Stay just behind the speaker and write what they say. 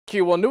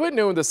Well, new at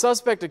noon, the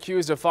suspect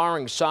accused of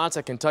firing shots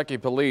at Kentucky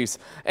police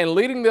and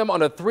leading them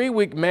on a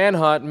 3-week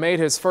manhunt made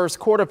his first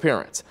court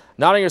appearance.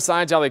 Not on your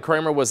side, Ali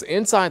Kramer was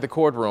inside the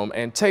courtroom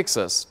and takes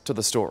us to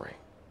the story.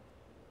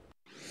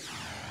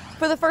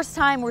 For the first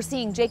time, we're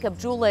seeing Jacob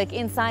Julick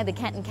inside the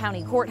Kenton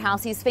County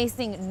Courthouse. He's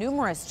facing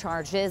numerous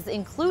charges,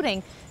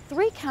 including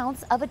 3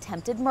 counts of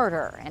attempted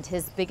murder. And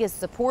his biggest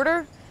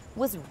supporter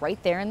was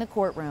right there in the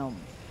courtroom.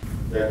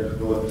 Jacob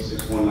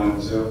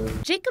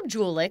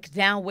Julick,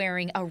 now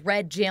wearing a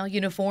red jail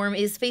uniform,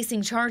 is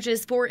facing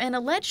charges for an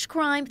alleged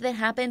crime that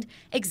happened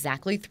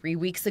exactly 3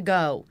 weeks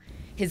ago.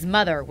 His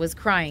mother was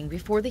crying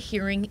before the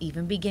hearing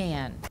even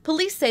began.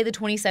 Police say the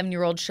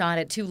 27-year-old shot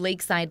at 2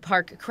 Lakeside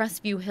Park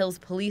Crestview Hills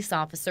police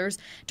officers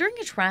during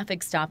a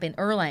traffic stop in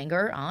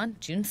Erlanger on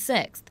June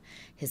 6th.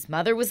 His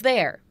mother was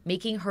there,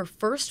 making her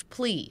first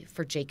plea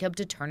for Jacob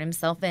to turn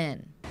himself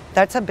in.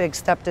 That's a big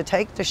step to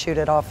take, to shoot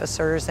at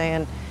officers,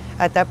 and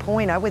at that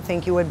point I would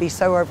think you would be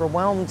so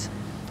overwhelmed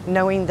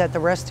knowing that the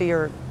rest of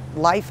your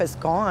life is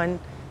gone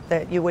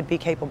that you would be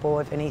capable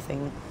of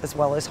anything as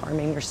well as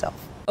harming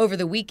yourself. Over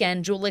the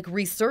weekend, Julick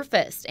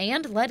resurfaced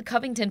and led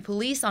Covington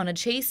police on a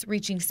chase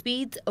reaching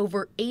speeds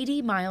over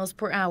 80 miles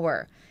per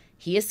hour.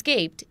 He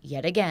escaped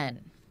yet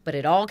again. But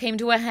it all came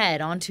to a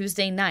head on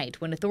Tuesday night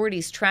when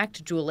authorities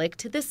tracked Julick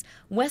to this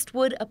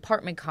Westwood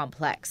apartment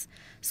complex.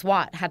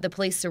 SWAT had the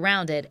place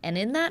surrounded, and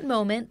in that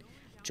moment,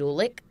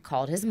 Julick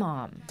called his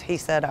mom. He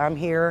said, "I'm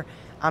here.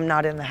 I'm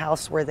not in the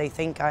house where they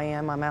think I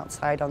am. I'm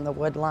outside on the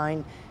wood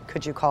line.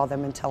 Could you call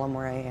them and tell them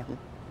where I am?"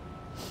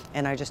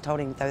 And I just told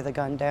him, throw the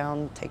gun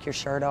down, take your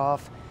shirt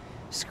off,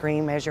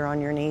 scream as you're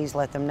on your knees,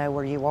 let them know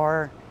where you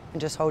are,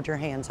 and just hold your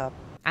hands up.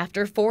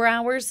 After 4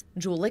 hours,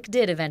 Julick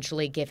did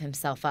eventually give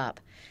himself up.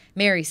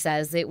 Mary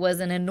says it was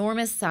an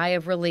enormous sigh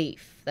of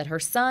relief that her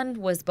son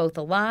was both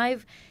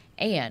alive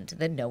and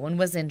that no one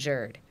was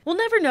injured. We'll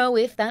never know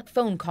if that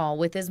phone call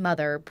with his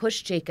mother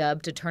pushed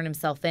Jacob to turn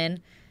himself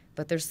in,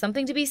 but there's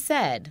something to be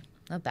said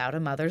about a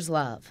mother's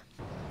love.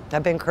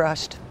 I've been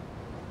crushed.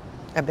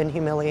 I've been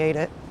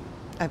humiliated.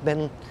 I've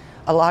been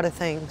a lot of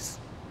things,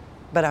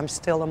 but I'm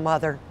still a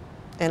mother,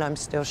 and I'm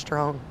still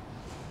strong,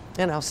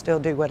 and I'll still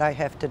do what I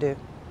have to do.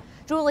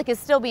 Julick is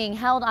still being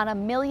held on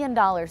 $1 million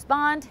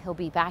bond. He'll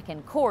be back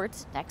in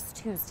court next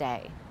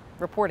Tuesday.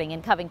 Reporting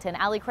in Covington,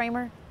 Ali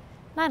Kramer,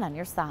 9 on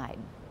your side.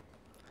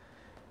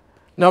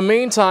 Now,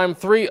 meantime,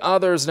 3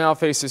 others now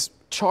faces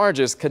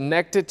charges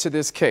connected to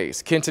this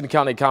case. Kenton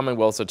County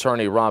Commonwealth's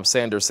attorney Rob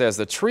Sanders says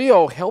the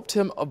trio helped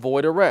him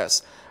avoid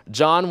arrest.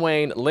 John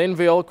Wayne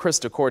Linville,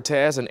 Krista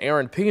Cortez, and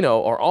Aaron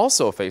Pino are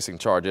also facing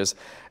charges.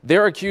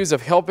 They're accused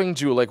of helping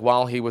Julick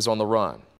while he was on the run.